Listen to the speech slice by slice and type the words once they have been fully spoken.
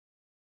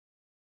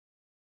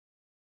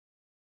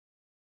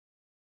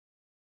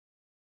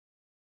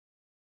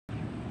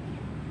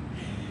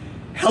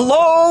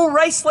Hello,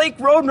 Rice Lake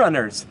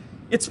Roadrunners!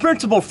 It's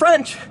Principal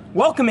French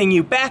welcoming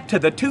you back to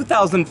the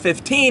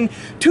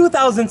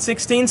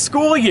 2015-2016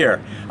 school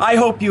year. I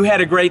hope you had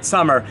a great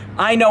summer.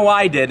 I know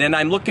I did, and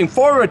I'm looking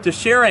forward to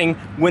sharing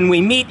when we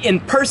meet in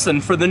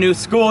person for the new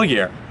school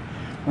year.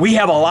 We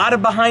have a lot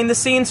of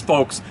behind-the-scenes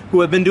folks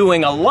who have been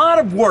doing a lot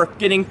of work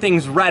getting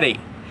things ready.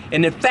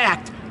 And in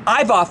fact,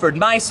 I've offered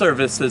my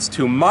services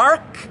to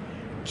Mark,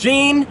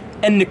 Jean,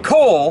 and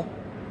Nicole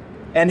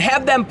and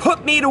have them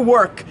put me to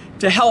work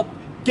to help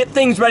get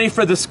things ready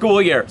for the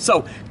school year.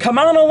 So come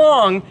on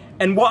along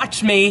and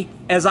watch me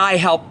as I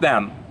help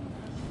them.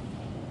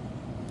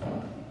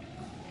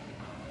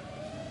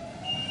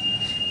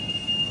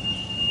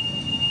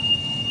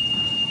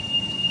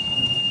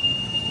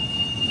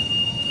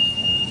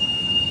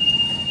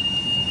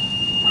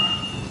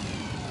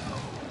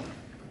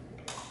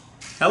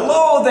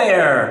 Hello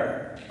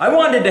there! I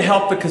wanted to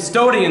help the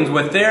custodians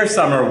with their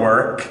summer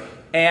work,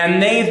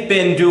 and they've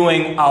been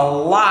doing a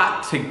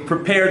lot to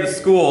prepare the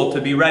school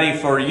to be ready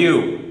for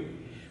you.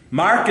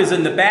 Mark is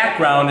in the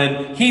background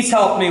and he's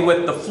helped me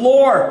with the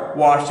floor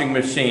washing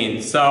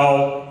machine.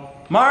 So,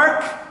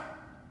 Mark,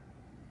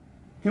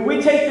 can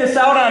we take this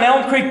out on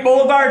Elm Creek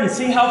Boulevard and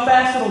see how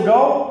fast it'll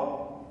go?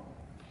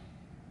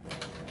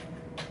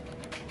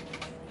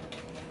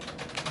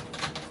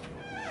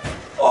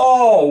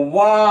 Oh,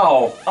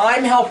 wow.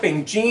 I'm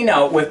helping Jean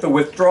out with the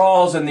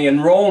withdrawals and the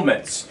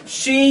enrollments.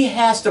 She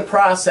has to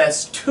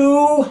process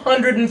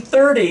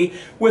 230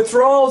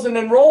 withdrawals and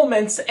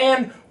enrollments,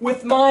 and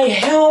with my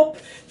help,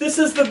 this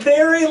is the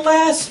very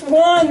last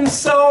one,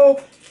 so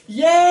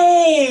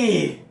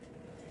yay!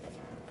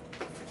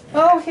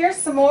 Oh, here's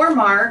some more,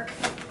 Mark.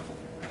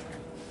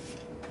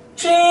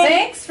 Jean!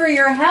 Thanks for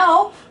your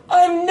help.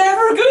 I'm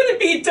never going to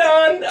be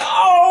done!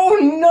 Oh,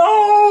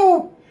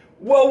 no!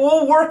 Well,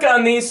 we'll work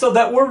on these so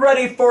that we're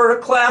ready for a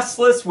class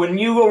list when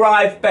you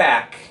arrive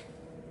back.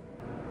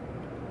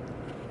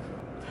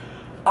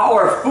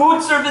 Our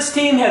food service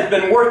team has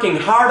been working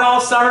hard all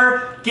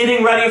summer,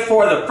 getting ready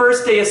for the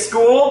first day of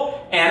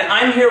school, and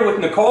I'm here with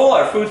Nicole,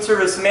 our food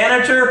service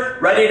manager,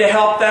 ready to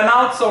help them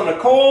out. So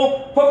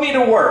Nicole, put me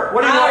to work.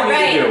 What do you want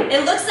me to do?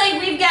 It looks like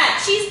we've got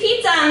cheese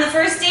pizza on the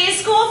first day of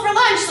school for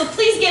lunch, so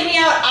please get me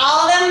out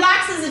all of them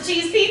boxes of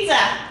cheese pizza.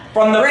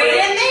 From the right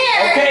in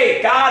there.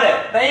 Okay, got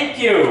it. Thank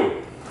you.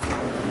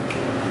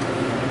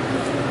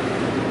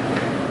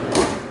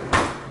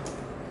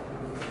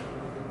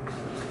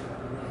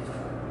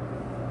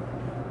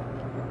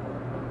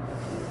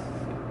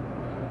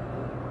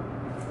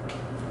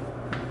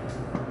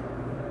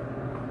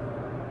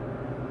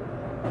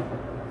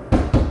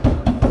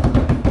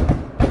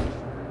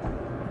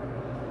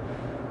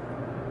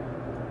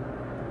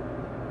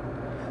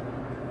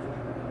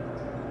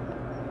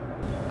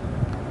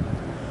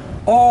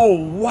 Oh,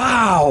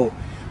 wow!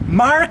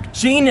 Mark,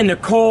 Jean, and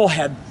Nicole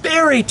had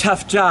very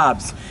tough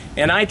jobs,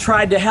 and I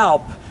tried to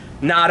help,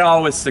 not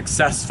always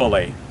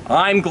successfully.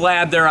 I'm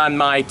glad they're on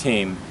my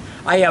team.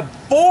 I have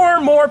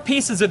 4 more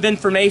pieces of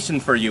information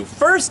for you.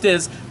 First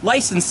is,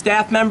 licensed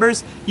staff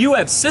members, you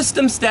have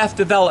system staff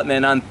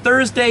development on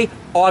Thursday,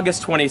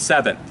 August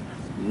 27th.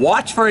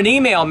 Watch for an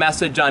email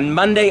message on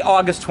Monday,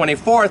 August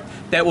 24th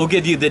that will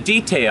give you the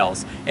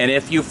details. And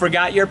if you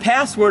forgot your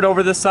password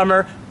over the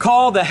summer,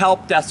 call the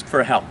help desk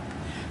for help.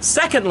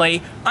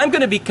 Secondly, I'm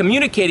going to be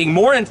communicating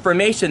more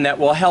information that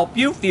will help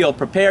you feel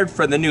prepared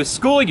for the new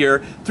school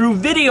year through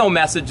video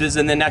messages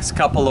in the next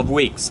couple of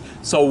weeks.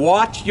 So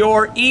watch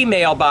your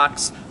email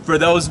box for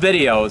those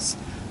videos.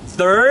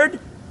 Third,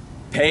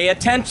 pay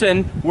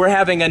attention. We're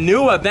having a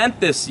new event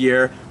this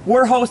year.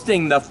 We're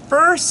hosting the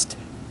first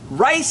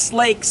Rice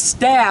Lake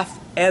staff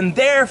and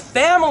their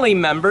family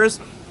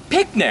members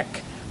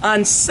picnic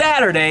on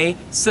Saturday,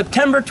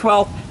 September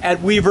 12th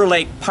at Weaver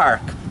Lake Park.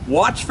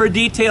 Watch for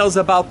details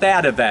about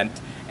that event.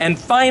 And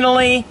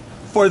finally,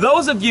 for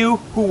those of you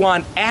who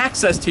want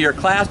access to your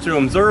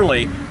classrooms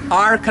early,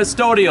 our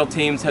custodial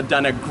teams have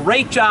done a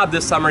great job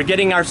this summer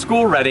getting our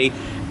school ready,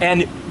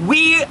 and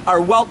we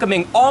are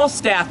welcoming all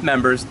staff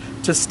members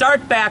to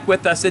start back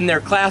with us in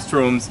their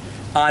classrooms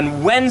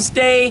on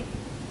Wednesday,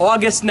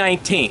 August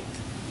 19th.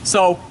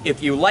 So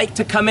if you like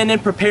to come in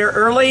and prepare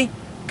early,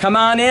 come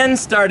on in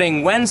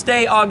starting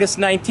Wednesday, August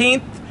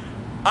 19th.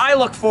 I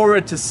look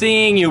forward to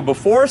seeing you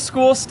before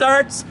school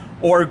starts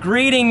or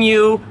greeting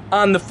you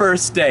on the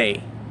first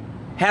day.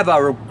 Have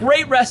a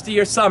great rest of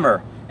your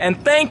summer,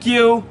 and thank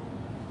you.